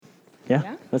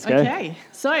Yeah, let's go. Okay,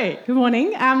 so good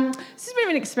morning. This is a bit of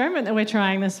an experiment that we're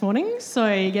trying this morning.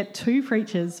 So you get 2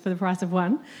 preachers for the price of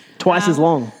 1. Twice as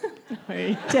long.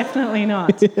 No, definitely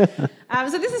not. So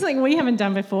this is something we haven't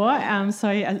done before. So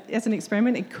as an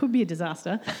experiment, it could be a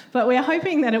disaster. But we're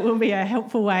hoping that it will be a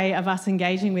helpful way of us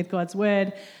engaging with God's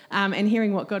Word and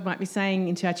hearing what God might be saying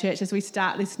into our church as we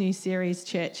start this new series,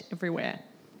 Church Everywhere.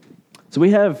 So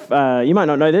we have, you might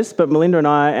not know this, but Melinda and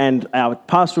I and our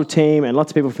pastoral team and lots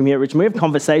of people from here at Richmond, we have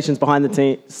conversations behind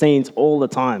the scenes all the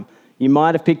time. You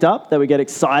might have picked up that we get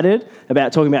excited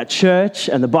about talking about church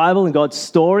and the Bible and God's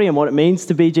story and what it means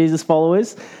to be Jesus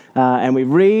followers. And we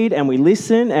read and we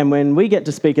listen. And when we get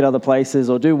to speak at other places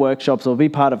or do workshops or be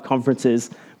part of conferences,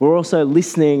 we're also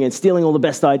listening and stealing all the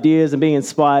best ideas and being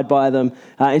inspired by them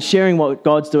and sharing what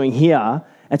God's doing here.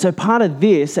 And so part of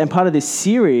this and part of this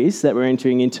series that we're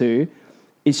entering into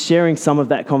is sharing some of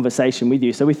that conversation with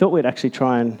you. So we thought we'd actually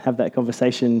try and have that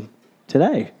conversation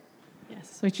today.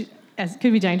 Yes, which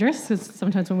could be dangerous because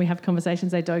sometimes when we have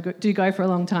conversations, they do go for a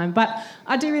long time. But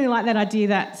I do really like that idea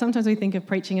that sometimes we think of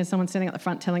preaching as someone standing at the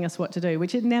front telling us what to do,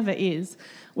 which it never is.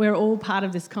 We're all part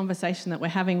of this conversation that we're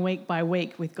having week by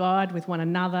week with God, with one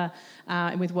another,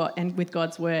 and with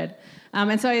God's Word.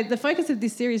 And so the focus of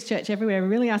this series, Church Everywhere, we're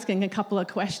really asking a couple of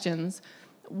questions.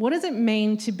 What does it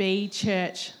mean to be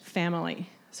church family?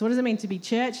 So what does it mean to be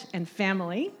church and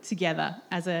family together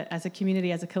as a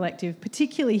community, as a collective,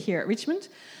 particularly here at Richmond,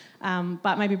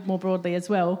 but maybe more broadly as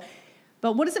well?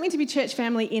 But what does it mean to be church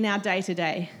family in our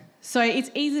day-to-day? So it's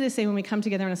easy to see when we come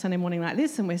together on a Sunday morning like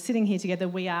this and we're sitting here together,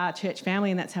 we are church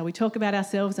family, and that's how we talk about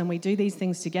ourselves, and we do these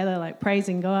things together, like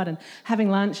praising God and having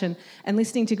lunch and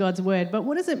listening to God's Word. But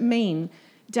what does it mean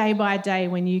day by day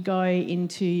when you go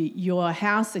into your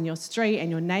house and your street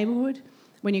and your neighbourhood?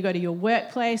 When you go to your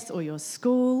workplace or your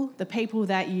school, the people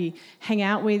that you hang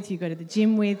out with, you go to the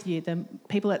gym with, the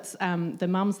people at the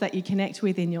mums that you connect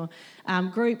with in your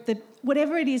group,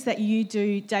 whatever it is that you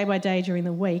do day by day during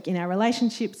the week in our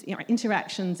relationships, in our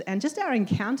interactions, and just our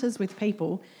encounters with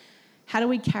people, how do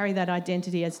we carry that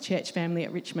identity as church family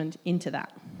at Richmond into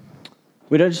that?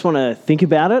 We don't just want to think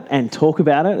about it and talk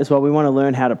about it as well. We want to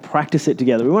learn how to practice it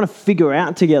together. We want to figure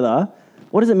out together,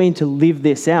 what does it mean to live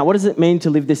this out? What does it mean to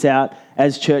live this out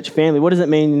as church family? What does it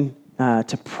mean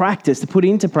to put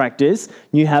into practice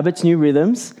new habits, new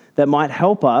rhythms that might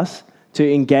help us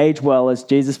to engage well as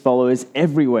Jesus followers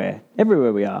everywhere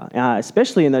we are,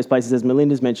 especially in those places, as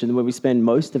Melinda's mentioned, where we spend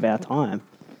most of our time.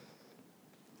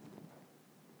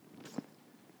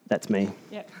 That's me.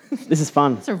 Yep. This is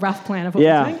fun. It's a rough plan of what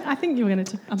we're doing. I think you were going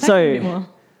to unpack it a bit more.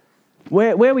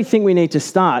 Where we think we need to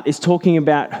start is talking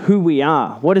about who we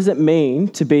are. What does it mean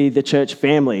to be the church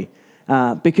family?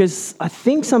 Because I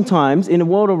think sometimes in the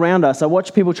world around us, I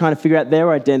watch people trying to figure out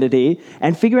their identity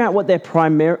and figure out what their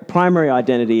primary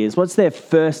identity is. What's their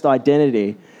first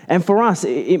identity? And for us,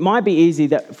 it might be easy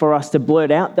for us to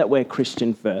blurt out that we're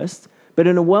Christian first. But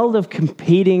in a world of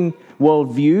competing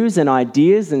worldviews and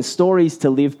ideas and stories to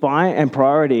live by and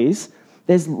priorities,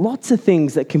 there's lots of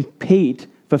things that compete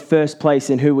for first place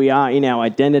in who we are in our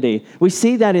identity. We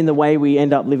see that in the way we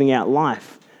end up living out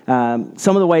life.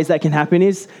 Some of the ways that can happen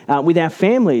is with our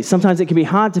families. Sometimes it can be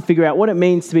hard to figure out what it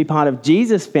means to be part of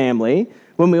Jesus' family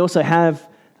when we also have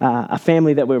a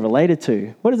family that we're related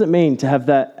to. What does it mean to have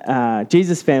that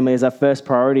Jesus family as our first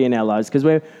priority in our lives?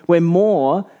 Because we're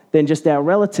more than just our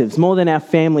relatives, more than our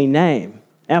family name.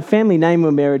 Our family name,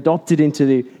 when we're adopted into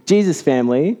the Jesus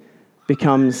family,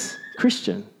 becomes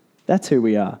Christian. That's who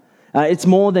we are. It's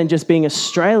more than just being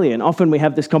Australian. Often we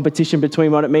have this competition between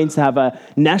what it means to have a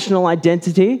national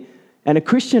identity and a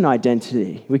Christian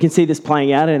identity. We can see this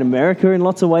playing out in America in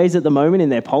lots of ways at the moment in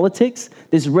their politics.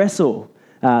 This wrestle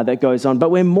that goes on.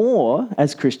 But we're more,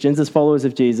 as Christians, as followers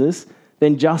of Jesus,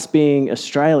 than just being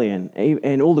Australian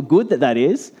and all the good that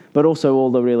is, but also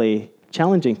all the really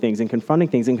challenging things and confronting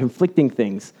things and conflicting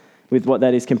things with what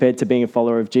that is compared to being a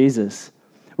follower of Jesus.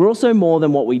 We're also more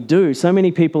than what we do. So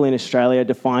many people in Australia are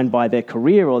defined by their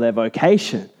career or their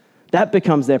vocation. That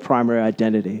becomes their primary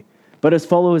identity. But as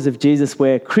followers of Jesus,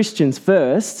 we're Christians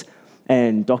first,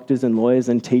 and doctors and lawyers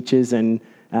and teachers and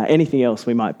anything else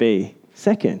we might be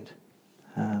second.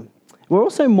 We're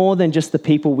also more than just the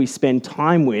people we spend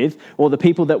time with or the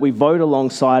people that we vote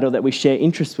alongside or that we share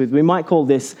interests with. We might call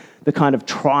this the kind of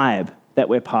tribe that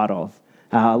we're part of.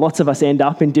 Lots of us end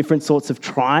up in different sorts of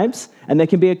tribes, and there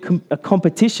can be a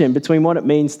competition between what it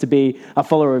means to be a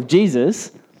follower of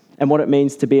Jesus and what it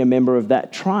means to be a member of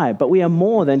that tribe. But we are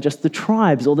more than just the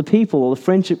tribes or the people or the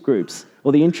friendship groups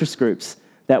or the interest groups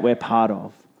that we're part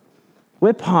of.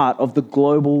 We're part of the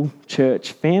global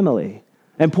church family.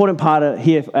 An important part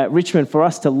here at Richmond for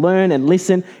us to learn and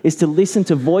listen is to listen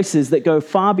to voices that go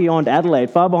far beyond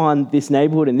Adelaide, far beyond this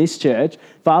neighbourhood and this church,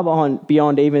 far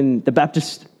beyond even the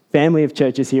Baptist family of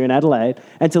churches here in Adelaide,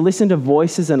 and to listen to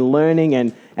voices and learning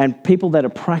and people that are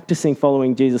practicing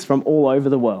following Jesus from all over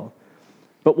the world.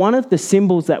 But one of the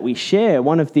symbols that we share,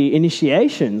 one of the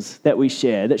initiations that we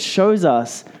share that shows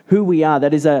us who we are,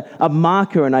 that is a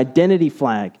marker, an identity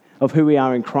flag of who we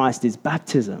are in Christ, is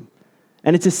baptism.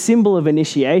 And it's a symbol of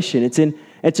initiation. It's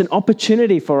an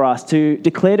opportunity for us to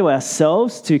declare to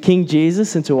ourselves, to King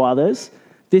Jesus and to others,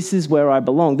 this is where I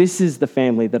belong. This is the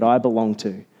family that I belong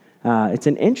to. It's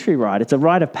an entry rite. It's a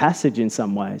rite of passage in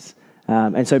some ways.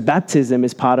 And so baptism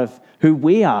is part of who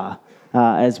we are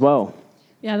as well.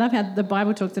 Yeah, I love how the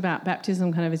Bible talks about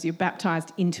baptism kind of as you're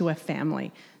baptised into a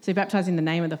family. So you're baptised in the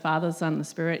name of the Father, the Son, and the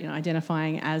Spirit,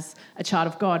 identifying as a child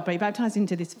of God. But you're baptised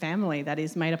into this family that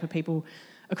is made up of people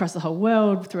across the whole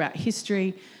world, throughout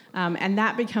history, and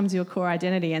that becomes your core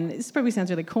identity. And this probably sounds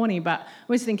really corny, but I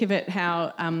always think of it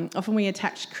how often we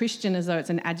attach Christian as though it's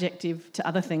an adjective to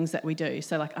other things that we do.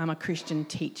 So like, I'm a Christian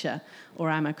teacher, or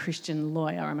I'm a Christian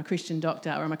lawyer, or I'm a Christian doctor,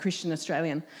 or I'm a Christian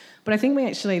Australian. But I think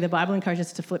the Bible encourages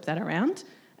us to flip that around.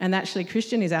 And actually,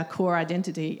 Christian is our core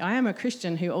identity. I am a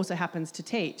Christian who also happens to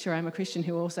teach, or I'm a Christian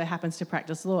who also happens to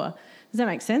practice law. Does that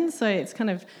make sense? So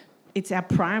it's our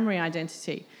primary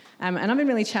identity. And I've been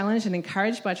really challenged and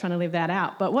encouraged by trying to live that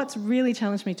out. But what's really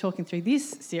challenged me talking through this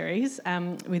series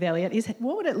with Elliot is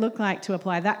what would it look like to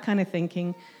apply that kind of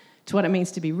thinking to what it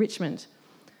means to be Richmond,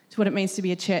 to what it means to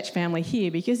be a church family here,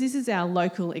 because this is our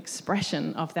local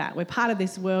expression of that. We're part of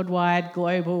this worldwide,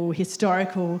 global,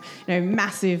 historical,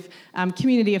 massive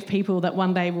community of people that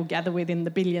one day will gather with in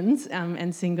the billions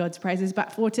and sing God's praises.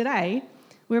 But for today,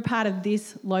 we're a part of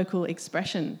this local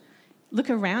expression.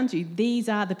 Look around you. These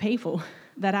are the people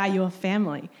that are your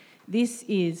family. This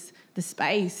is the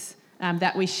space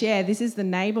that we share. This is the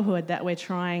neighbourhood that we're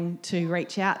trying to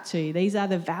reach out to. These are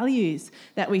the values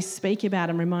that we speak about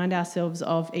and remind ourselves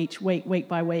of each week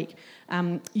by week.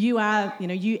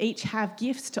 You each have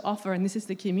gifts to offer, and this is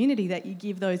the community that you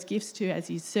give those gifts to as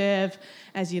you serve,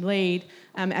 as you lead,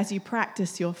 as you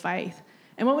practice your faith.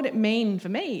 And what would it mean for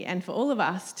me and for all of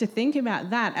us to think about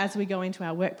that as we go into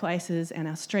our workplaces and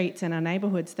our streets and our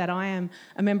neighbourhoods, that I am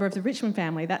a member of the Richmond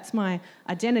family. That's my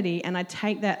identity, and I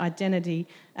take that identity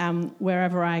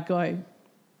wherever I go.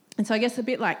 And so I guess a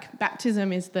bit like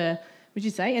baptism is the, would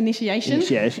you say, initiation,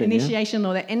 yeah.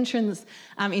 Or the entrance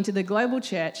into the global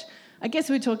church. I guess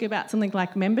we talk about something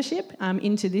like membership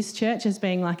into this church as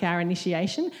being like our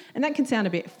initiation. And that can sound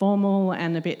a bit formal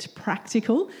and a bit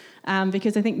practical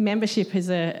because I think membership is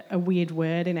a weird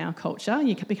word in our culture.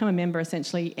 You can become a member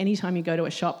essentially anytime you go to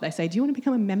a shop. They say, do you want to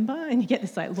become a member? And you get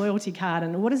this like loyalty card.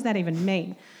 And what does that even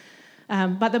mean?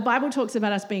 But the Bible talks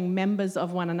about us being members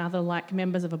of one another, like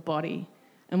members of a body.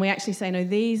 And we actually say, no,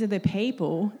 these are the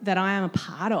people that I am a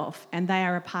part of, and they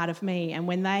are a part of me. And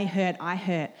when they hurt, I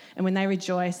hurt. And when they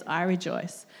rejoice, I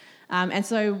rejoice. And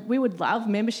so we would love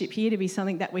membership here to be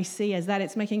something that we see as that.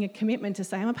 It's making a commitment to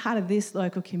say, I'm a part of this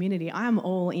local community. I am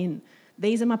all in.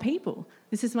 These are my people.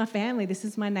 This is my family. This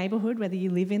is my neighbourhood, whether you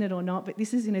live in it or not. But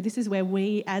this is where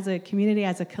we as a community,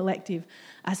 as a collective,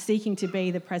 are seeking to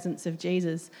be the presence of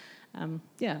Jesus.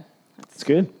 That's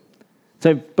good.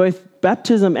 So both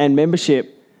baptism and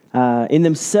membership in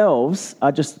themselves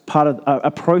are just part of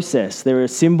a process. They're a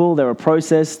symbol, they're a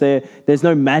process. There's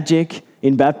no magic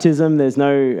in baptism. There's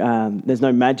no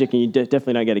magic, and you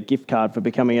definitely don't get a gift card for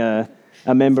becoming a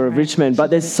member of Richmond.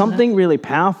 But there's something really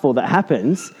powerful that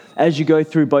happens as you go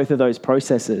through both of those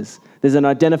processes. There's an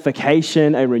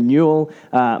identification, a renewal,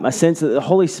 a sense that the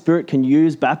Holy Spirit can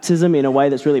use baptism in a way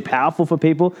that's really powerful for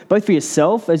people, both for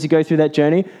yourself as you go through that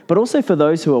journey, but also for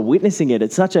those who are witnessing it.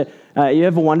 It's such a, you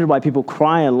ever wondered why people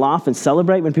cry and laugh and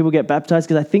celebrate when people get baptized?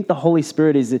 Because I think the Holy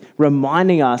Spirit is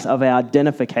reminding us of our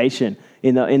identification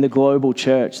in the global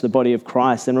church, the body of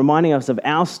Christ, and reminding us of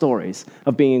our stories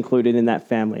of being included in that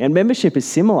family. And membership is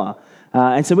similar.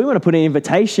 And so we want to put an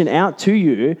invitation out to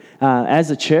you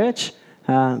as a church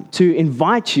to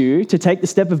invite you to take the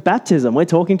step of baptism. We're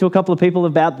talking to a couple of people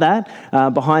about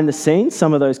that behind the scenes.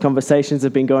 Some of those conversations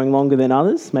have been going longer than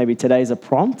others. Maybe today's a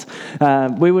prompt.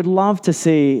 We would love to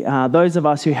see those of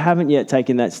us who haven't yet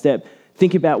taken that step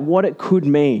think about what it could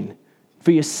mean for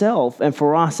yourself and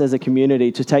for us as a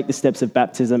community to take the steps of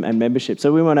baptism and membership.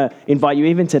 So we want to invite you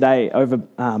even today over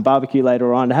barbecue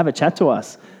later on to have a chat to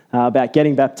us about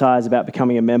getting baptized, about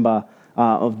becoming a member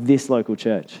of this local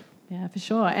church. Yeah, for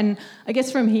sure. And I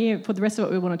guess from here, for the rest of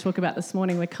what we want to talk about this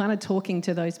morning, we're kind of talking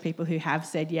to those people who have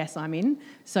said, yes, I'm in.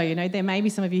 So, there may be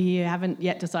some of you here who haven't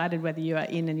yet decided whether you are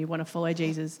in and you want to follow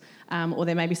Jesus, or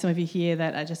there may be some of you here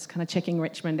that are just kind of checking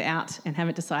Richmond out and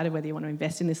haven't decided whether you want to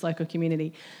invest in this local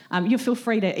community. You feel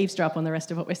free to eavesdrop on the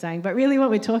rest of what we're saying. But really what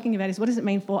we're talking about is, what does it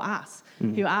mean for us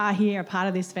who are here, a part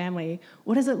of this family?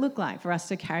 What does it look like for us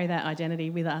to carry that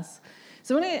identity with us?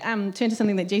 So I want to turn to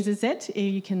something that Jesus said.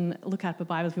 You can look up a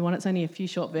Bible if you want. It's only a few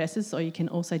short verses, or you can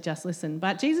also just listen.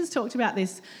 But Jesus talked about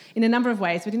this in a number of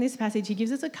ways. But in this passage, he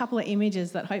gives us a couple of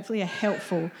images that hopefully are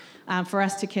helpful for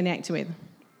us to connect with.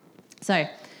 So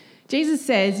Jesus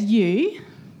says, you,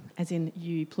 as in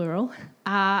you plural,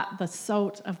 are the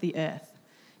salt of the earth.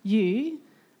 You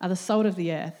are the salt of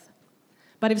the earth.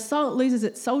 But if salt loses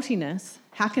its saltiness,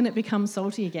 how can it become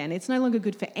salty again? It's no longer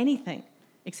good for anything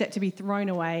except to be thrown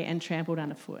away and trampled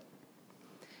underfoot.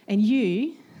 And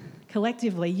you,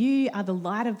 collectively, you are the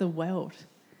light of the world.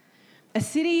 A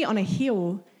city on a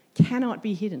hill cannot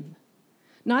be hidden.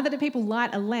 Neither do people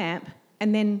light a lamp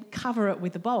and then cover it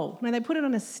with a bowl. No, they put it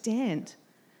on a stand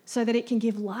so that it can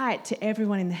give light to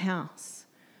everyone in the house.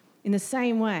 In the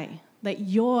same way, let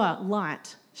your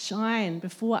light shine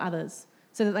before others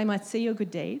so that they might see your good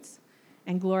deeds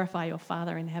and glorify your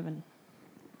Father in heaven.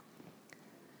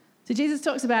 So Jesus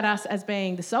talks about us as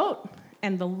being the salt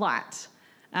and the light.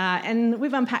 And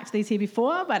we've unpacked these here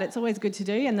before, but it's always good to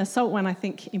do. And the salt one, I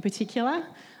think, in particular,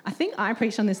 I think I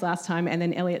preached on this last time, and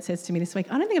then Elliot says to me this week,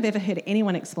 I don't think I've ever heard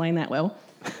anyone explain that well.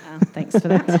 Thanks for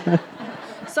that.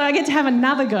 So I get to have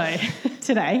another go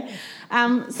today.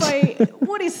 So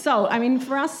what is salt? I mean,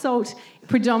 for us, salt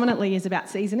predominantly is about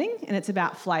seasoning and it's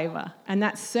about flavour. And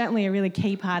that's certainly a really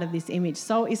key part of this image.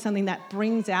 Salt is something that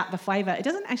brings out the flavour. It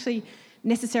doesn't actually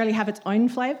necessarily have its own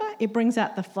flavour. It brings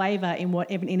out the flavour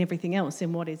in everything else,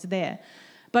 in what is there.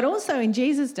 But also in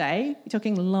Jesus' day, we're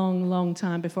talking long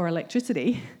time before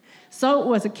electricity, salt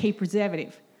was a key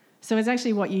preservative. So it's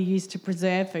actually what you use to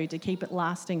preserve food, to keep it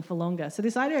lasting for longer. So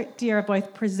this idea of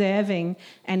both preserving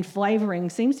and flavouring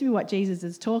seems to be what Jesus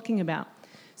is talking about.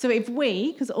 So if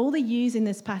we, because all the yous in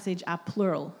this passage are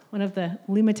plural, one of the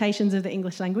limitations of the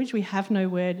English language, we have no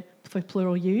word for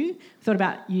plural you. Thought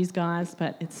about yous guys,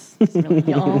 but it's really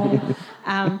y'all.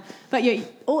 But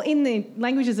all in the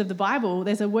languages of the Bible,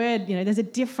 there's a word, there's a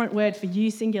different word for you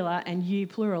singular and you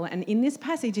plural. And in this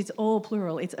passage, it's all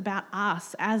plural. It's about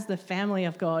us as the family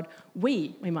of God.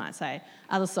 We might say,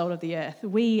 are the salt of the earth.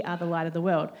 We are the light of the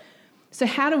world. So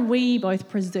how do we both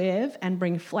preserve and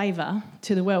bring flavour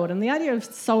to the world? And the idea of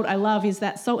salt I love is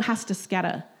that salt has to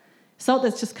scatter. Salt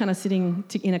that's just kind of sitting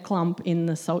in a clump in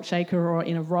the salt shaker or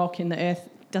in a rock in the earth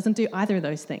doesn't do either of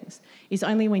those things. It's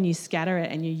only when you scatter it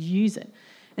and you use it.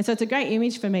 And so it's a great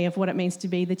image for me of what it means to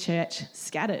be the church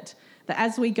scattered. That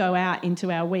as we go out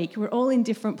into our week, we're all in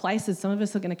different places. Some of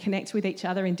us are going to connect with each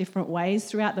other in different ways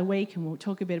throughout the week, and we'll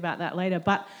talk a bit about that later.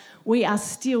 But we are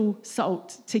still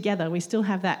salt together. We still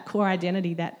have that core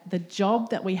identity that the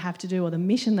job that we have to do or the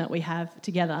mission that we have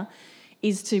together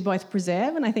is to both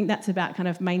preserve, and I think that's about kind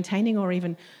of maintaining or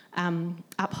even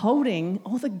upholding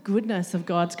all the goodness of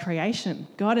God's creation.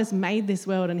 God has made this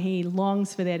world and he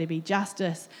longs for there to be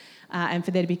justice and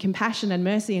for there to be compassion and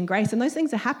mercy and grace. And those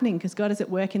things are happening because God is at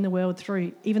work in the world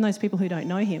through even those people who don't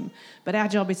know him. But our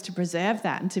job is to preserve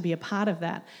that and to be a part of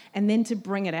that, and then to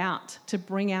bring it out, to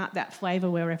bring out that flavour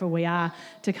wherever we are,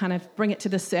 to kind of bring it to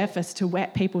the surface, to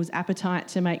whet people's appetite,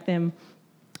 to make them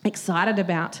excited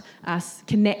about us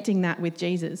connecting that with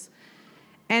Jesus.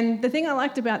 And the thing I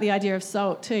liked about the idea of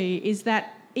salt too is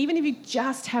that even if you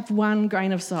just have one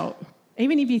grain of salt,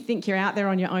 even if you think you're out there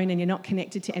on your own and you're not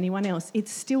connected to anyone else,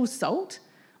 it's still salt.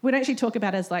 We don't actually talk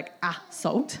about it as like,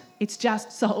 salt. It's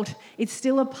just salt. It's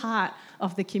still a part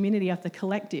of the community, of the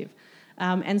collective.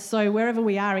 And so wherever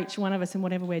we are, each one of us and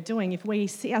whatever we're doing, if we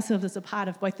see ourselves as a part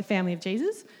of both the family of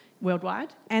Jesus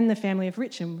worldwide and the family of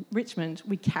Richmond,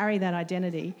 we carry that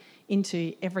identity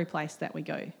into every place that we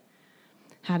go.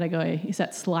 How'd I go? Does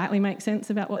that slightly make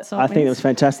sense about what salt means? I think it was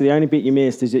fantastic. The only bit you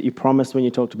missed is that you promised when you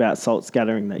talked about salt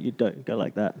scattering that you don't go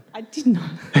like that. I did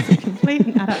not. It's a complete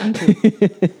and utter untruth.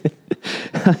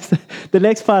 The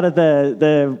next part of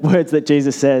the words that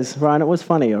Jesus says, Ryan, it was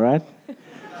funny, all right?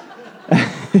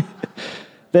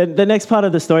 The next part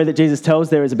of the story that Jesus tells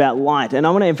there is about light, and I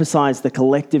want to emphasize the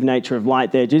collective nature of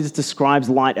light there. Jesus describes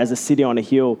light as a city on a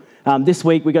hill. This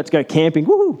week we got to go camping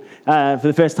for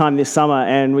the first time this summer,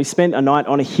 and we spent a night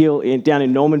on a hill down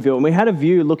in Normanville, and we had a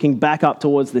view looking back up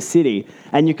towards the city,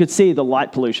 and you could see the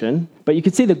light pollution, but you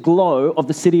could see the glow of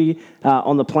the city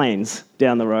on the plains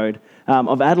down the road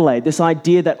of Adelaide. This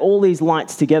idea that all these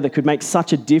lights together could make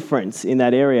such a difference in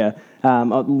that area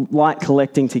light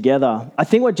collecting together. I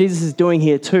think what Jesus is doing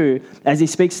here too, as he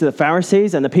speaks to the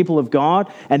Pharisees and the people of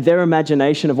God and their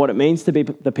imagination of what it means to be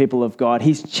the people of God,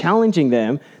 he's challenging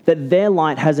them that their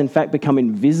light has in fact become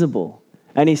invisible.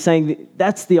 And he's saying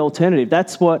that's the alternative.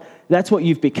 That's what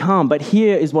you've become. But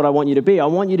here is what I want you to be. I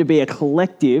want you to be a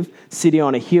collective city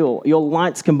on a hill. Your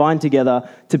lights combined together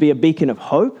to be a beacon of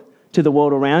hope to the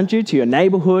world around you, to your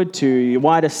neighborhood, to your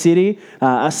wider city,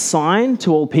 a sign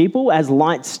to all people, as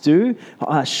lights do,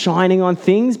 shining on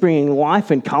things, bringing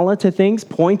life and color to things,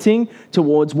 pointing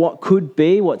towards what could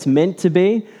be, what's meant to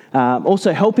be.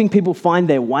 Also helping people find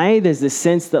their way. There's this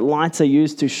sense that lights are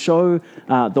used to show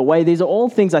the way. These are all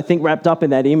things, I think, wrapped up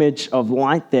in that image of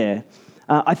light there.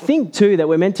 I think, too, that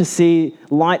we're meant to see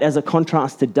light as a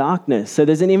contrast to darkness. So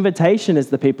there's an invitation as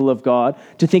the people of God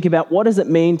to think about what does it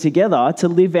mean together to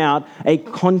live out a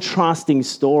contrasting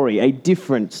story, a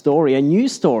different story, a new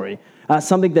story,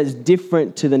 something that's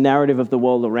different to the narrative of the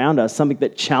world around us, something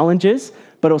that challenges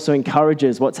but also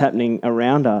encourages what's happening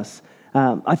around us.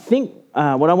 I think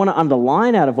what I want to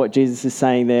underline out of what Jesus is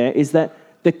saying there is that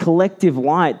the collective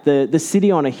light, the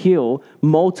city on a hill,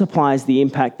 multiplies the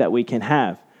impact that we can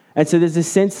have. And so there's this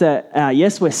sense that,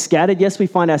 yes, we're scattered. Yes, we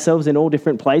find ourselves in all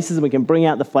different places and we can bring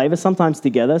out the flavor, sometimes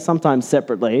together, sometimes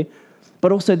separately.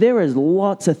 But also there is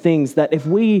lots of things that if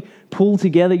we pull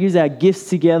together, use our gifts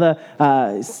together,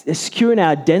 secure our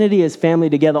identity as family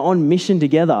together, on mission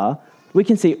together, we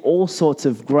can see all sorts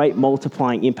of great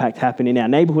multiplying impact happen in our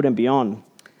neighborhood and beyond.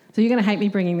 So you're going to hate me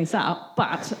bringing this up,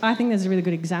 but I think there's a really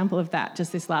good example of that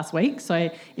just this last week. So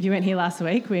if you weren't here last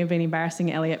week, we have been embarrassing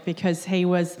Elliot because he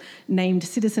was named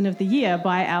Citizen of the Year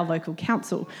by our local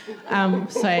council.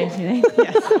 Yes,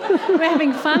 we're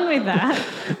having fun with that.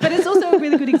 But it's also a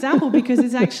really good example because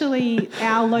it's actually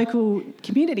our local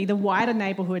community, the wider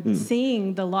neighbourhood,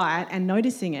 seeing the light and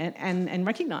noticing it and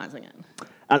recognising it.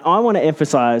 And I want to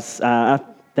emphasise,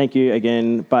 thank you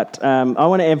again, but I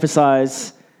want to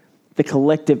emphasise the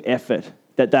collective effort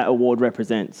that award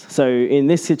represents. So in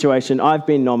this situation, I've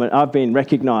been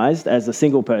recognised as a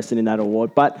single person in that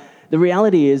award, but the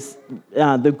reality is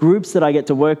the groups that I get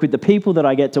to work with, the people that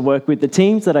I get to work with, the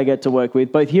teams that I get to work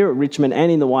with, both here at Richmond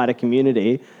and in the wider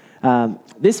community,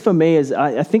 this for me is,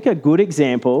 I think, a good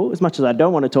example, as much as I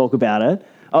don't want to talk about it,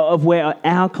 of where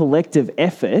our collective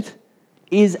effort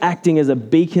is acting as a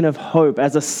beacon of hope,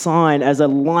 as a sign, as a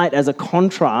light, as a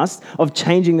contrast of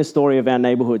changing the story of our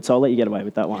neighbourhood. So I'll let you get away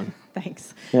with that one.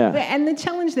 Thanks. Yeah. And the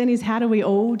challenge then is, how do we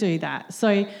all do that? So,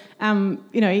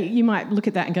 you might look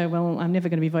at that and go, well, I'm never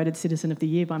going to be voted Citizen of the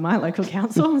Year by my local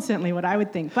council, certainly what I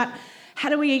would think. But how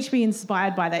do we each be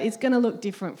inspired by that? It's going to look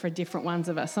different for different ones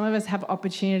of us. Some of us have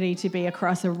opportunity to be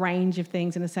across a range of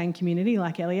things in the same community,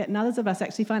 like Elliot, and others of us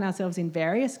actually find ourselves in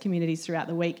various communities throughout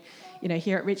the week,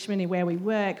 here at Richmond, where we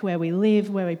work, where we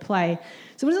live, where we play.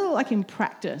 So what does it look like in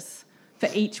practice for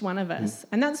each one of us?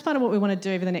 And that's part of what we want to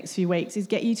do over the next few weeks, is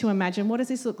get you to imagine, what does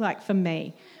this look like for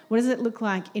me? What does it look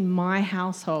like in my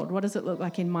household? What does it look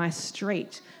like in my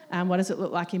street? What does it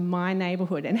look like in my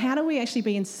neighbourhood? And how do we actually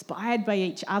be inspired by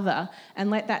each other and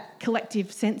let that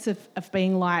collective sense of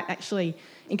being light actually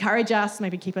encourage us,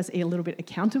 maybe keep us a little bit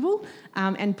accountable,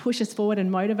 and push us forward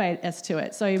and motivate us to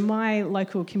it? So my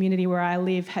local community where I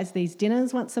live has these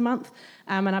dinners once a month,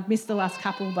 and I've missed the last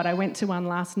couple, but I went to one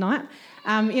last night.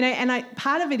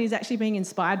 Part of it is actually being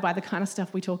inspired by the kind of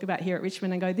stuff we talk about here at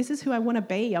Richmond and go, this is who I want to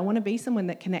be. I want to be someone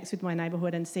that connects with my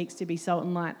neighbourhood and seeks to be salt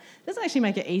and light. It doesn't actually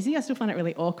make it easy. I still find it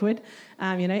really awkward.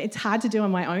 It's hard to do on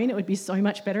my own. It would be so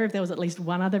much better if there was at least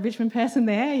one other Richmond person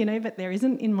there, but there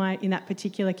isn't in that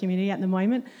particular community at the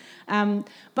moment.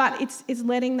 But it's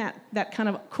letting that kind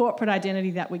of corporate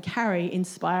identity that we carry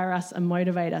inspire us and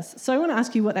motivate us. So I want to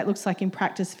ask you what that looks like in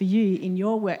practice for you in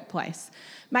your workplace.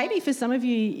 Maybe for some of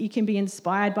you, you can be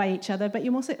inspired by each other, but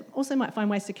you also might find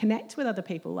ways to connect with other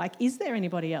people. Like, is there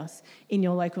anybody else in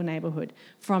your local neighbourhood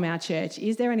from our church?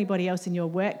 Is there anybody else in your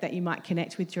work that you might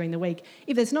connect with during the week?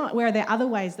 If there's not, where are there other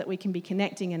ways that we can be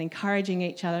connecting and encouraging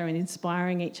each other and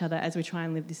inspiring each other as we try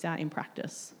and live this out in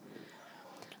practice?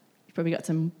 You've probably got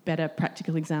some better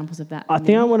practical examples of that. I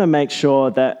think I want to make sure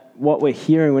that what we're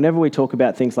hearing whenever we talk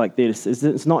about things like this is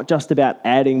that it's not just about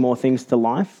adding more things to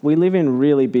life. We live in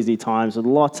really busy times with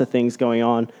lots of things going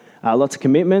on, lots of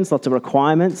commitments, lots of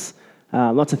requirements,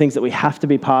 lots of things that we have to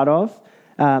be part of.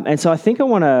 And so I think I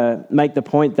want to make the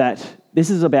point that this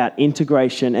is about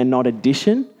integration and not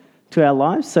addition to our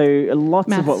lives. So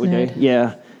lots of what we do.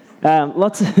 Yeah.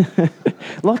 Lots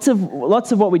of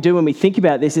what we do when we think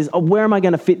about this is, where am I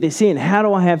going to fit this in? How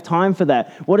do I have time for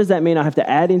that? What does that mean I have to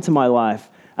add into my life?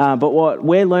 But what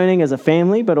we're learning as a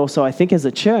family, but also I think as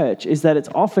a church, is that it's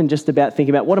often just about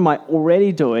thinking about what am I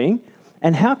already doing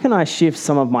And how can I shift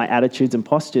some of my attitudes and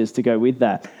postures to go with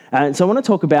that? And so I want to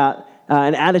talk about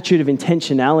an attitude of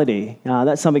intentionality.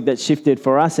 That's something that's shifted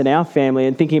for us in our family,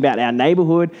 and thinking about our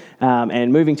neighbourhood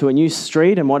and moving to a new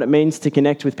street and what it means to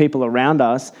connect with people around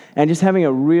us, and just having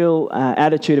a real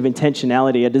attitude of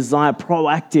intentionality, a desire,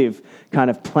 proactive kind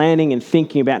of planning and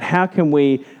thinking about how can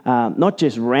we not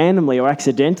just randomly or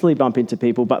accidentally bump into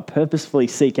people, but purposefully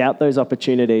seek out those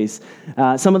opportunities.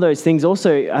 Some of those things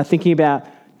also are thinking about,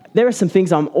 there are some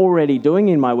things I'm already doing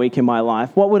in my week, in my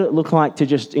life. What would it look like to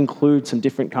just include some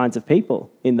different kinds of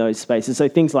people in those spaces? So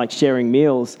things like sharing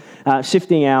meals,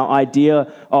 shifting our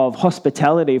idea of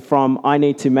hospitality from I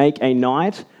need to make a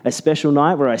night, a special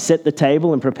night where I set the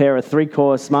table and prepare a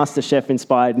 3-course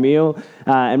MasterChef-inspired meal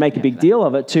and make a big deal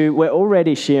of it, to we're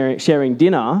already sharing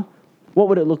dinner. What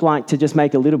would it look like to just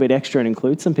make a little bit extra and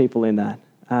include some people in that?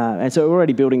 And so we're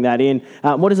already building that in.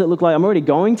 What does it look like? I'm already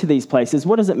going to these places.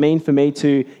 What does it mean for me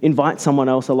to invite someone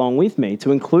else along with me,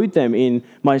 to include them in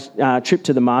my trip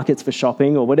to the markets for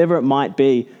shopping or whatever it might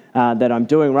be that I'm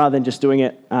doing, rather than just doing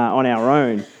it on our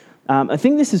own? I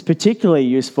think this is particularly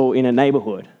useful in a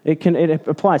neighbourhood. It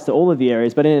applies to all of the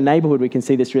areas, but in a neighbourhood we can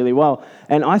see this really well.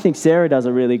 And I think Sarah does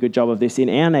a really good job of this in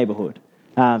our neighbourhood.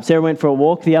 Sarah went for a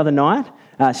walk the other night.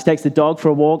 She takes the dog for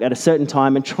a walk at a certain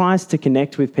time and tries to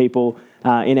connect with people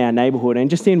in our neighbourhood.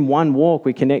 And just in one walk,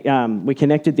 we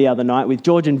connected the other night with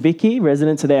George and Vicky,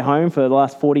 residents of their home for the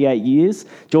last 48 years.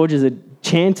 George is a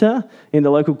chanter in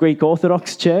the local Greek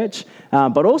Orthodox church,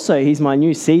 but also he's my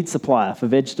new seed supplier for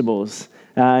vegetables.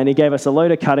 And he gave us a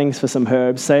load of cuttings for some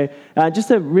herbs. So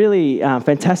just a really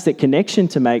fantastic connection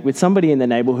to make with somebody in the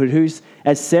neighbourhood who's,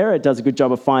 as Sarah does a good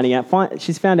job of finding out,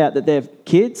 she's found out that their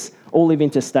kids all live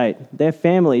interstate. Their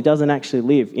family doesn't actually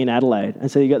live in Adelaide. And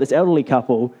so you've got this elderly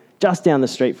couple just down the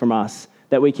street from us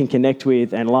that we can connect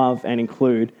with and love and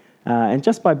include, and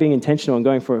just by being intentional and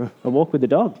going for a walk with the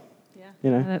dog. Yeah,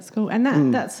 you know? That's cool. And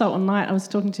that Salt and Light, I was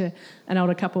talking to an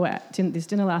older couple at this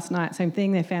dinner last night, same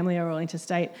thing, their family are all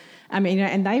interstate.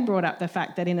 And they brought up the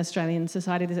fact that in Australian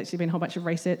society there's actually been a whole bunch of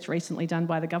research recently done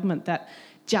by the government that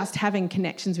just having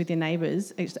connections with your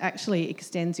neighbours, it actually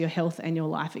extends your health and your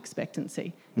life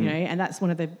expectancy. You know, and that's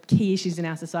one of the key issues in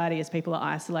our society, as people are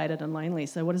isolated and lonely.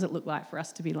 So what does it look like for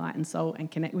us to be light and salt and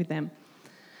connect with them?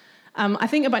 I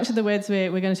think a bunch of the words we're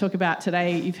going to talk about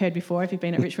today you've heard before if you've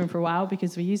been at Richmond for a while,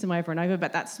 because we use them over and over,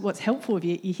 but that's what's helpful if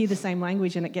you hear the same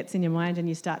language and it gets in your mind and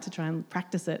you start to try and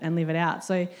practice it and live it out.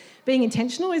 So being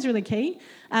intentional is really key.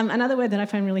 Another word that I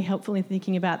find really helpful in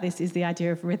thinking about this is the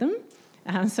idea of rhythm.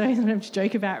 So I'm going to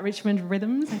joke about Richmond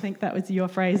rhythms. I think that was your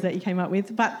phrase that you came up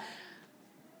with. But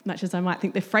much as I might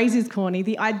think the phrase is corny,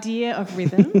 the idea of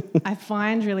rhythm I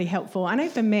find really helpful. I know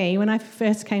for me, when I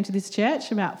first came to this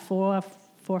church about 4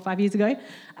 or 5 years ago,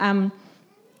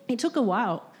 it took a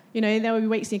while. You know, there will be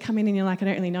weeks you come in and you're like, I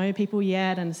don't really know people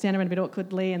yet, and stand around a bit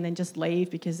awkwardly and then just leave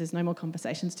because there's no more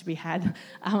conversations to be had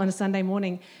on a Sunday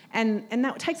morning. And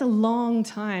that takes a long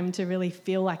time to really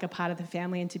feel like a part of the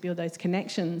family and to build those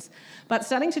connections. But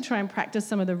starting to try and practice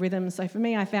some of the rhythms. So for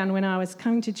me, I found when I was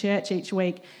coming to church each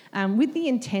week with the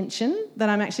intention that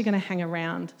I'm actually going to hang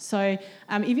around. So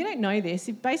if you don't know this,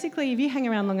 if you hang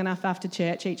around long enough after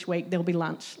church each week, there'll be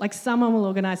lunch. Like someone will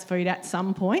organise food at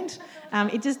some point.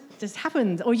 It just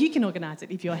happens, or you can organise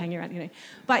it if you're hanging around, you know.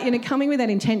 But, you know, coming with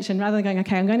that intention, rather than going,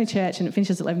 okay, I'm going to church and it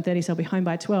finishes at 11:30, so I'll be home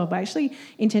by 12, but actually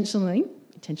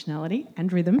intentionality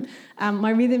and rhythm. My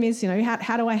rhythm is, you know,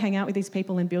 how do I hang out with these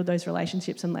people and build those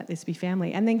relationships and let this be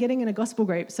family? And then getting in a gospel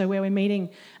group, so where we're meeting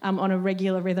on a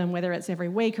regular rhythm, whether it's every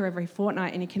week or every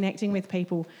fortnight, and you're connecting with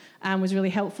people, was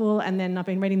really helpful. And then I've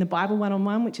been reading the Bible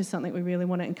one-on-one, which is something we really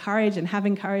want to encourage and have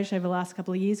encouraged over the last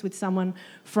couple of years with someone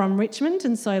from Richmond.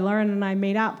 And so Lauren and I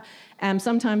meet up.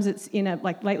 Sometimes it's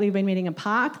lately we've been meeting a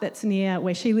park that's near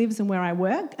where she lives and where I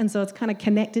work, and so it's kind of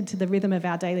connected to the rhythm of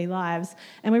our daily lives.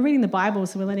 And we're reading the Bible,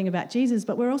 so we're learning about Jesus,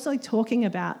 but we're also talking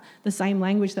about the same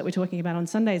language that we're talking about on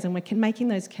Sundays, and we're making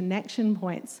those connection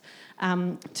points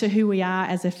to who we are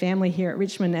as a family here at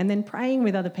Richmond, and then praying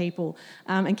with other people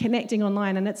and connecting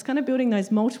online. And it's kind of building those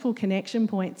multiple connection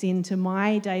points into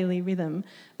my daily rhythm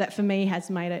that for me has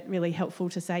made it really helpful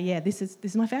to say, yeah, this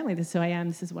is my family, this is who I am,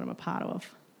 this is what I'm a part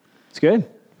of. It's good.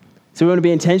 So we want to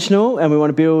be intentional and we want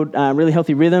to build really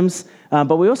healthy rhythms,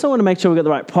 but we also want to make sure we've got the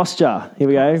right posture. Here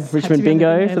we go, Richmond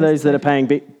Bingo, for those that are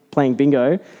playing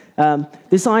bingo.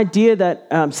 This idea that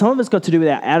some of it's got to do with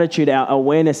our attitude, our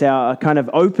awareness, our kind of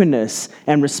openness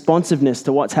and responsiveness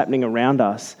to what's happening around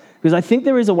us. Because I think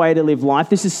there is a way to live life.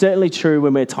 This is certainly true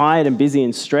when we're tired and busy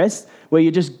and stressed, where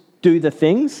you just do the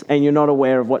things and you're not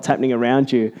aware of what's happening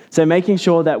around you. So making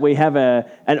sure that we have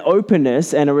an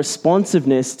openness and a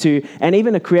responsiveness to, and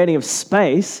even a creating of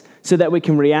space so that we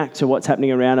can react to what's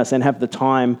happening around us and have the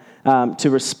time to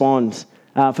respond.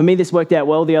 For me, this worked out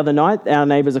well the other night. Our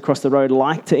neighbours across the road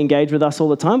like to engage with us all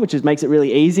the time, which makes it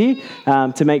really easy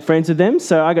to make friends with them.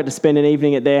 So I got to spend an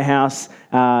evening at their house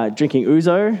drinking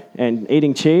ouzo and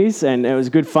eating cheese, and it was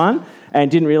good fun, and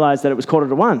didn't realise that it was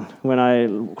 1:45 when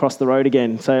I crossed the road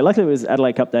again. So luckily it was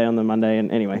Adelaide Cup Day on the Monday,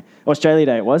 and anyway, Australia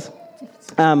Day it was.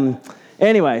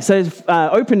 Anyway, so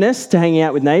openness to hanging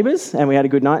out with neighbours, and we had a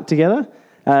good night together.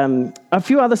 A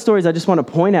few other stories I just want to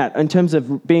point out in terms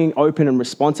of being open and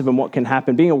responsive and what can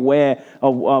happen, being aware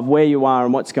of where you are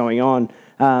and what's going on.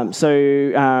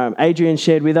 Adrian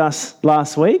shared with us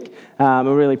last week.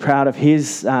 We're really proud of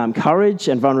his courage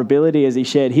and vulnerability as he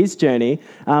shared his journey.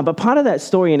 But part of that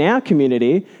story in our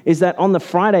community is that on the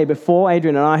Friday before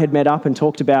Adrian and I had met up and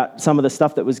talked about some of the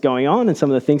stuff that was going on and some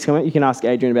of the things coming up. You can ask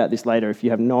Adrian about this later if you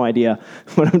have no idea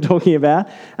what I'm talking about.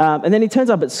 And then he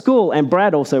turns up at school, and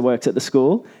Brad also works at the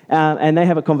school, and they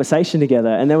have a conversation together.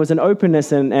 And there was an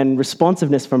openness and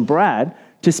responsiveness from Brad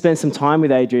to spend some time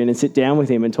with Adrian and sit down with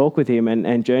him and talk with him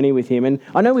and journey with him. And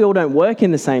I know we all don't work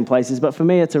in the same places, but for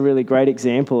me it's a really great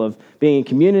example of being in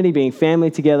community, being family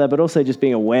together, but also just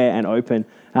being aware and open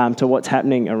to what's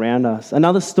happening around us.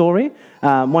 Another story,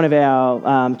 one of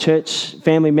our church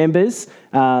family members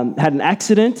had an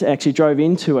accident, actually drove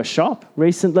into a shop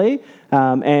recently,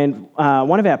 and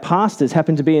one of our pastors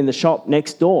happened to be in the shop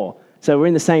next door. So we're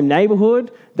in the same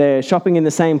neighbourhood, they're shopping in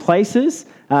the same places.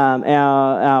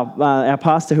 Our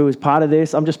pastor who was part of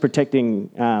this, I'm just protecting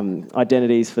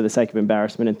identities for the sake of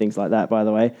embarrassment and things like that, by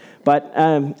the way. But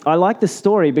I like this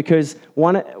story because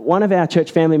one of our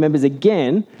church family members,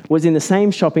 again, was in the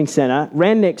same shopping centre,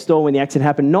 ran next door when the accident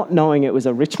happened, not knowing it was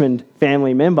a Richmond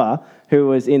family member who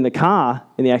was in the car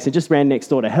in the accident, just ran next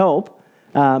door to help.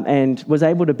 And was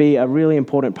able to be a really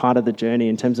important part of the journey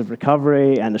in terms of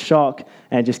recovery and the shock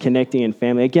and just connecting in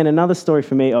family. Again, another story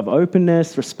for me of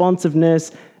openness,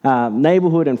 responsiveness,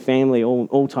 neighbourhood and family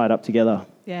all tied up together.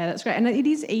 Yeah, that's great. And it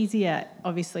is easier,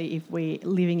 obviously, if we're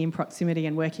living in proximity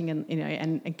and working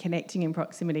and connecting in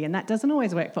proximity. And that doesn't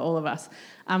always work for all of us.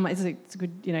 It's a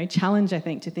good, challenge, I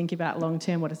think, to think about long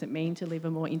term. What does it mean to live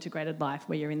a more integrated life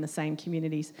where you're in the same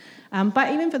communities?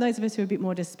 But even for those of us who are a bit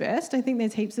more dispersed, I think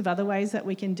there's heaps of other ways that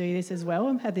we can do this as well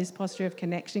and have this posture of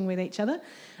connecting with each other.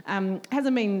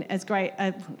 Hasn't been as great,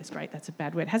 that's a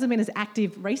bad word, hasn't been as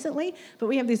active recently, but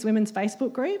we have this women's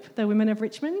Facebook group, the Women of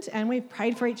Richmond, and we've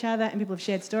prayed for each other and people have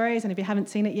shared stories. And if you haven't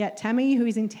seen it yet, Tammy, who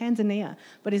is in Tanzania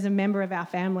but is a member of our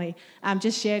family,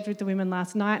 just shared with the women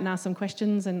last night and asked some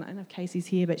questions. And I know Casey's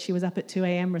here, but she was up at 2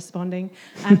 a.m. responding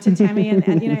to Tammy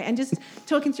and just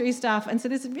talking through stuff. And so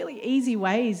there's really easy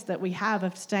ways that we have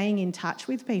of staying in touch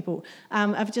with people,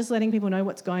 of just letting people know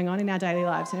what's going on in our daily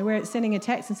lives. We're sending a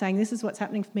text and saying, this is what's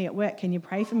happening for me at work, can you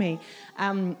pray for me?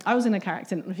 I was in a car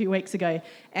accident a few weeks ago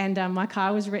and my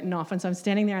car was written off, and so I'm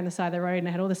standing there on the side of the road and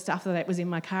I had all the stuff that was in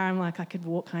my car. I'm like, I could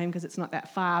walk home because it's not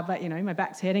that far, but my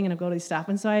back's hurting and I've got all this stuff.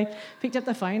 And so I picked up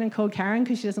the phone and called Karen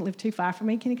because she doesn't live too far from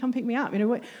me. Can you come pick me up?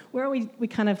 Where are we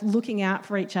kind of looking out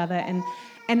for each other and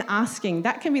asking?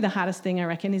 That can be the hardest thing, I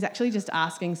reckon, is actually just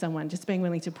asking someone, just being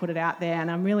willing to put it out there. And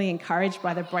I'm really encouraged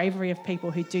by the bravery of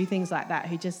people who do things like that,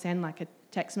 who just send like a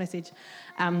text message,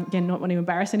 again, not want to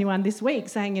embarrass anyone, this week,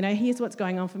 saying, here's what's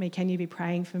going on for me. Can you be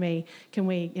praying for me? Can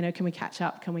we catch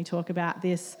up? Can we talk about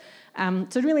this? So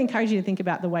I'd really encourage you to think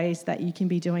about the ways that you can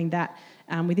be doing that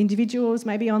with individuals,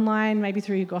 maybe online, maybe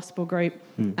through your gospel group.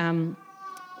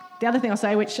 The other thing I'll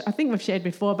say, which I think we've shared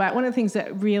before, but one of the things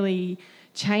that really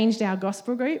changed our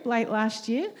gospel group late last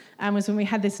year was when we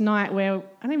had this night where,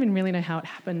 I don't even really know how it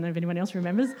happened, if anyone else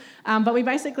remembers, but we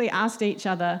basically asked each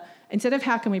other, instead of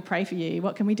how can we pray for you,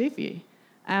 what can we do for you?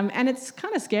 And it's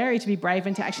kind of scary to be brave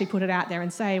and to actually put it out there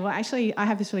and say, well, actually, I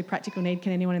have this really practical need.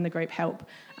 Can anyone in the group help?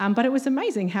 But it was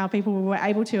amazing how people were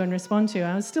able to and respond to.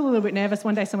 I was still a little bit nervous.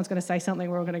 One day someone's going to say something,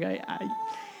 we're all going to go, I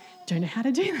don't know how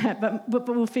to do that, but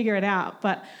we'll figure it out.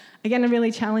 But again, I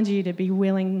really challenge you to be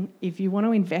willing, if you want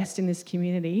to invest in this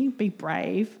community, be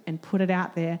brave and put it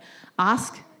out there.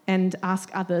 Ask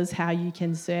others how you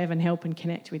can serve and help and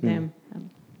connect with them.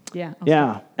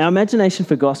 Our imagination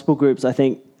for gospel groups, I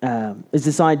think, is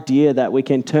this idea that we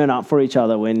can turn up for each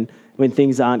other when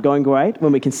things aren't going great,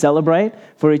 when we can celebrate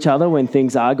for each other when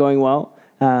things are going well.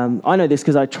 I know this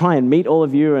because I try and meet all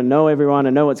of you and know everyone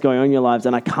and know what's going on in your lives,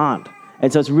 and I can't.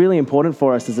 And so it's really important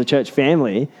for us as a church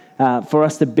family for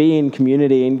us to be in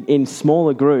community, in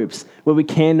smaller groups where we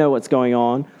can know what's going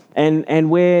on, and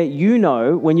where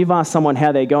when you've asked someone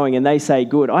how they're going and they say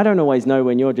good. I don't always know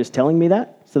when you're just telling me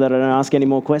that so that I don't ask any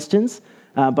more questions.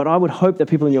 But I would hope that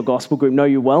people in your gospel group know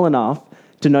you well enough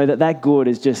to know that good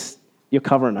is just you're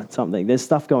covering something. There's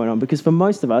stuff going on. Because for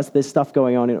most of us, there's stuff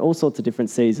going on in all sorts of different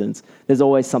seasons. There's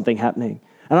always something happening.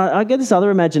 And I get this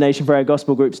other imagination for our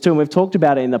gospel groups too, and we've talked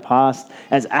about it in the past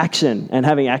as action and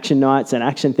having action nights and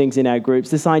action things in our groups.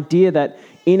 This idea that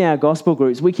in our gospel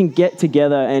groups, we can get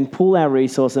together and pull our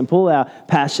resource and pull our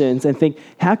passions and think,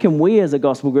 how can we as a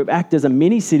gospel group act as a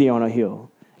mini city on a hill?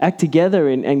 Act together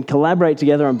and collaborate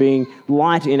together on being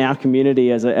light in our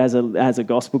community as a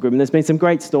gospel group. And there's been some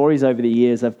great stories over the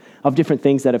years of different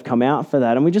things that have come out for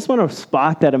that. And we just want to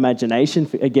spark that imagination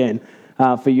again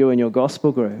for you and your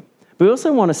gospel group. But we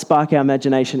also want to spark our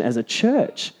imagination as a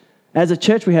church. As a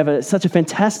church, we have such a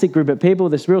fantastic group of people,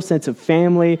 this real sense of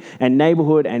family and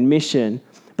neighborhood and mission.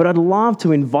 But I'd love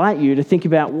to invite you to think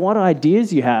about what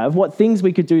ideas you have, what things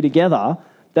we could do together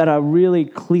that are really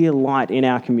clear light in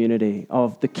our community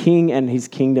of the King and his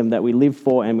kingdom that we live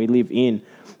for and we live in.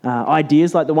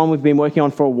 Ideas like the one we've been working on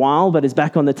for a while but is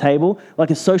back on the table, like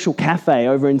a social cafe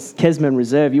over in Kesman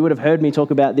Reserve. You would have heard me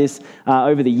talk about this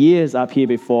over the years up here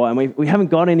before, and we haven't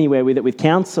got anywhere with it with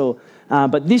council.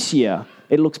 But this year,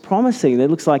 it looks promising. It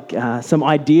looks like some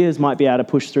ideas might be able to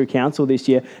push through council this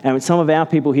year. And some of our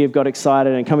people here have got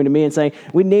excited and coming to me and saying,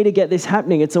 we need to get this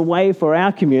happening. It's a way for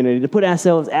our community to put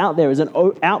ourselves out there as an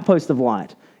outpost of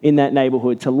light in that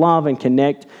neighborhood, to love and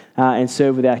connect and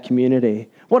serve with our community.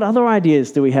 What other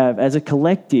ideas do we have as a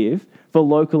collective for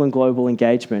local and global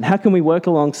engagement? How can we work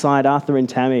alongside Arthur and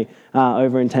Tammy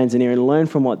over in Tanzania and learn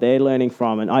from what they're learning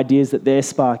from and ideas that they're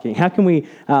sparking? How can we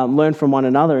learn from one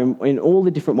another in all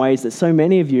the different ways that so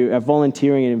many of you are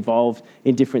volunteering and involved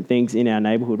in different things in our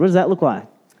neighbourhood? What does that look like?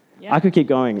 Yeah. I could keep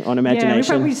going on imagination. Yeah, we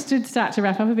probably should start to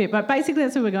wrap up a bit, but basically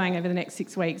that's where we're going over the next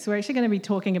 6 weeks. We're actually going to be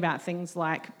talking about things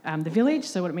like the village,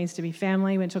 so what it means to be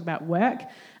family. We're going to talk about work.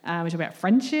 We're going to talk about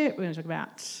friendship. We're going to talk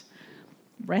about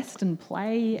rest and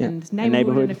play and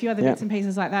neighbourhood and a few other bits and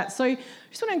pieces like that. So I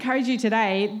just want to encourage you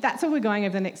today, that's where we're going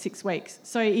over the next 6 weeks.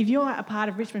 So if you're a part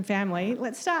of Richmond Family,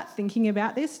 let's start thinking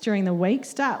about this during the week.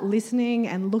 Start listening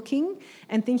and looking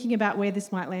and thinking about where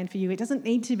this might land for you. It doesn't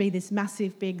need to be this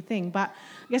massive, big thing, but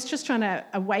I guess just trying to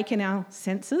awaken our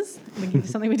senses,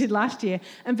 something we did last year,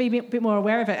 and be a bit more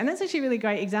aware of it. And that's actually a really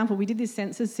great example. We did this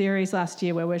senses series last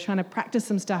year where we're trying to practice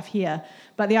some stuff here,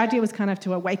 but the idea was kind of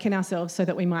to awaken ourselves so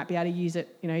that we might be able to use it,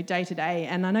 day to day.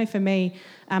 And I know for me,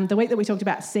 the week that we talked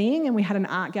about seeing, and we had an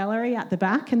art gallery at the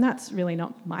back, and that's really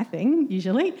not my thing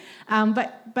usually.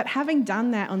 But having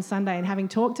done that on Sunday and having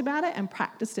talked about it and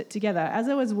practiced it together, as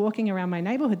I was walking around my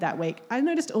neighbourhood that week, I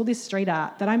noticed all this street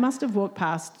art that I must have walked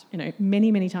past,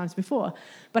 many, many times before,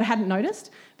 but I hadn't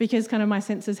noticed because kind of my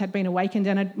senses had been awakened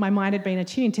and my mind had been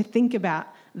attuned to think about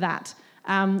that.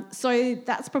 So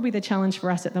that's probably the challenge for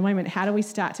us at the moment. How do we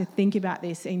start to think about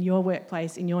this in your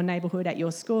workplace, in your neighbourhood, at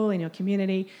your school, in your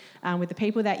community, with the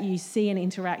people that you see and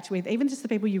interact with, even just the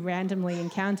people you randomly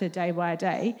encounter day by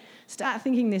day? Start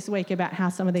thinking this week about how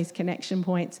some of these connection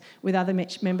points with other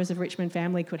members of Richmond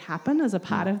Family could happen as a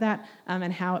part of that,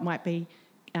 and how it might be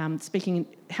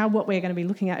what we're going to be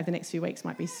looking at over the next few weeks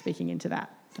might be speaking into that.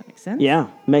 Does that make sense? Yeah,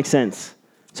 makes sense.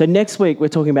 So next week, we're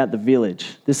talking about the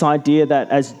village, this idea that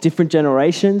as different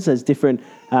generations, as different,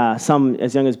 some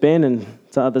as young as Ben and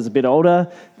some others a bit older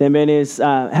than Ben is,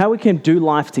 how we can do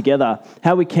life together,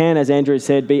 how we can, as Andrew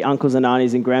said, be uncles and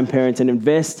aunties and grandparents and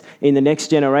invest in the next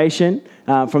generation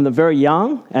from the very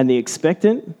young and the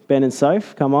expectant, Ben and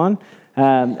Soph, come on,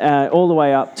 all the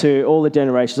way up to all the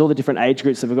generations, all the different age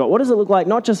groups that we've got. What does it look like,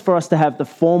 not just for us to have the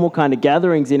formal kind of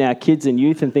gatherings in our kids and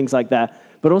youth and things like that,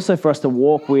 but also for us to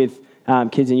walk with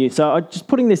kids and youth. So I'm just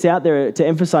putting this out there to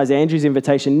emphasize Andrew's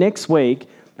invitation. Next week,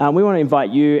 we want to invite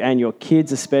you and your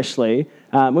kids especially.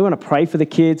 We want to pray for the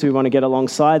kids. We want to get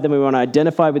alongside them. We want to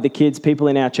identify with the kids, people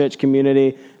in our church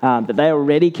community that they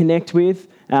already connect with.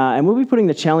 And we'll be putting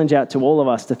the challenge out to all of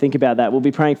us to think about that. We'll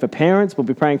be praying for parents. We'll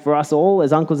be praying for us all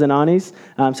as uncles and aunties.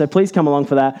 So please come along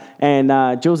for that.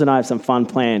 And Jules and I have some fun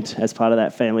planned as part of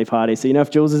that family party. So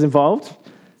if Jules is involved,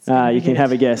 you can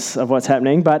have a guess of what's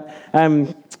happening. But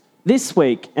this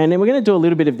week, and we're going to do a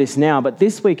little bit of this now, but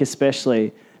this week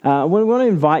especially, we want to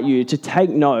invite you to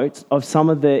take note of some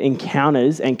of the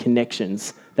encounters and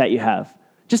connections that you have,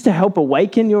 just to help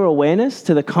awaken your awareness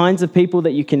to the kinds of people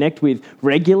that you connect with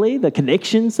regularly, the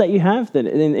connections that you have that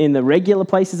in the regular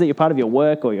places that you're part of your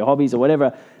work or your hobbies or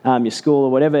whatever, your school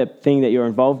or whatever thing that you're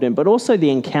involved in, but also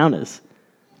the encounters.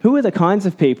 Who are the kinds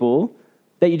of people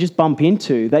that you just bump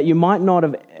into that you might not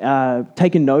have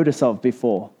taken notice of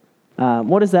before?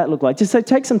 What does that look like? Just so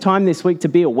take some time this week to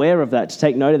be aware of that, to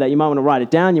take note of that. You might want to write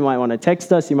it down. You might want to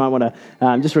text us. You might want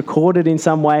to just record it in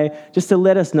some way, just to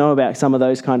let us know about some of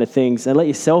those kind of things and let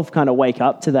yourself kind of wake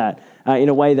up to that in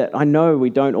a way that I know we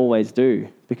don't always do,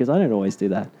 because I don't always do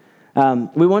that.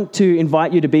 We want to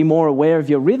invite you to be more aware of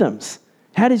your rhythms.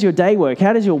 How does your day work?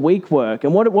 How does your week work?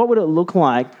 And what would it look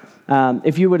like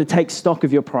if you were to take stock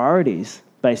of your priorities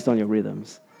based on your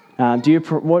rhythms? What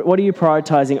are you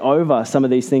prioritizing over some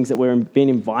of these things that we're being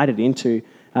invited into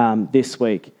this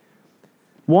week?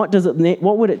 What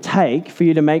would it take for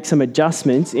you to make some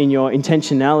adjustments in your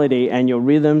intentionality and your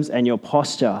rhythms and your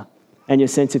posture and your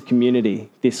sense of community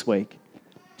this week?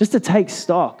 Just to take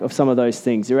stock of some of those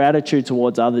things, your attitude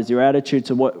towards others, your attitude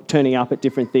to turning up at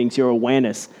different things, your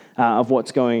awareness of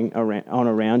what's going on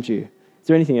around you. Is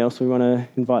there anything else we want to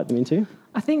invite them into?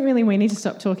 I think really we need to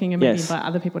stop talking and maybe invite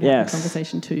other people to have the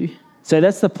conversation too. So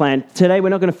that's the plan. Today we're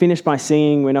not going to finish by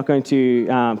singing. We're not going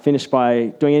to finish by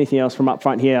doing anything else from up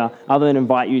front here other than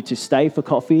invite you to stay for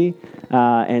coffee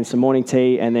and some morning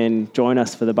tea and then join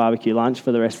us for the barbecue lunch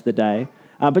for the rest of the day.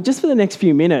 But just for the next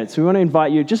few minutes, we want to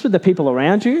invite you, just with the people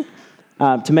around you,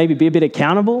 to maybe be a bit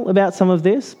accountable about some of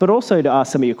this, but also to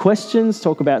ask some of your questions,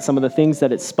 talk about some of the things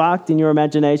that it sparked in your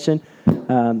imagination.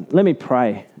 Let me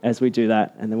pray as we do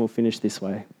that, and then we'll finish this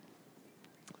way.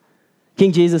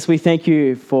 King Jesus, we thank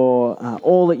you for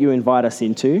all that you invite us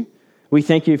into. We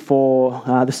thank you for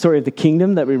the story of the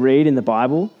kingdom that we read in the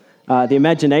Bible, the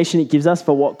imagination it gives us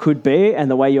for what could be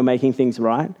and the way you're making things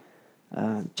right.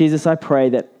 Jesus, I pray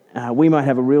that we might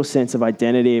have a real sense of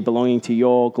identity belonging to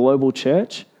your global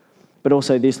church, but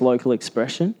also this local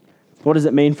expression. What does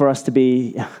it mean for us to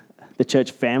be the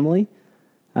church family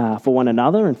for one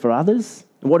another and for others?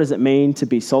 And what does it mean to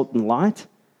be salt and light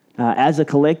as a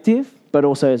collective, but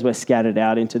also as we're scattered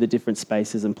out into the different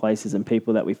spaces and places and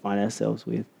people that we find ourselves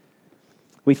with?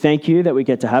 We thank you that we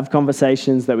get to have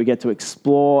conversations, that we get to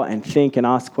explore and think and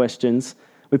ask questions.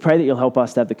 We pray that you'll help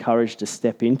us to have the courage to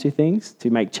step into things, to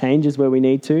make changes where we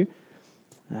need to.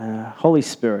 Holy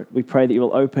Spirit, we pray that you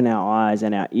will open our eyes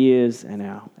and our ears and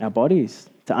our bodies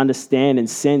to understand and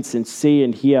sense and see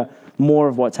and hear more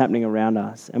of what's happening around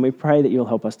us. And we pray that you'll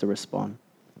help us to respond.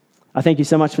 I thank you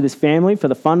so much for this family, for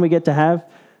the fun we get to have,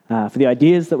 for the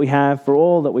ideas that we have, for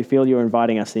all that we feel you're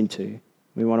inviting us into.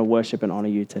 We want to worship and honor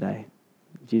you today.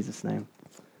 In Jesus' name,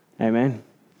 amen.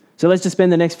 So let's just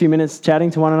spend the next few minutes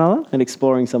chatting to one another and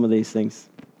exploring some of these things.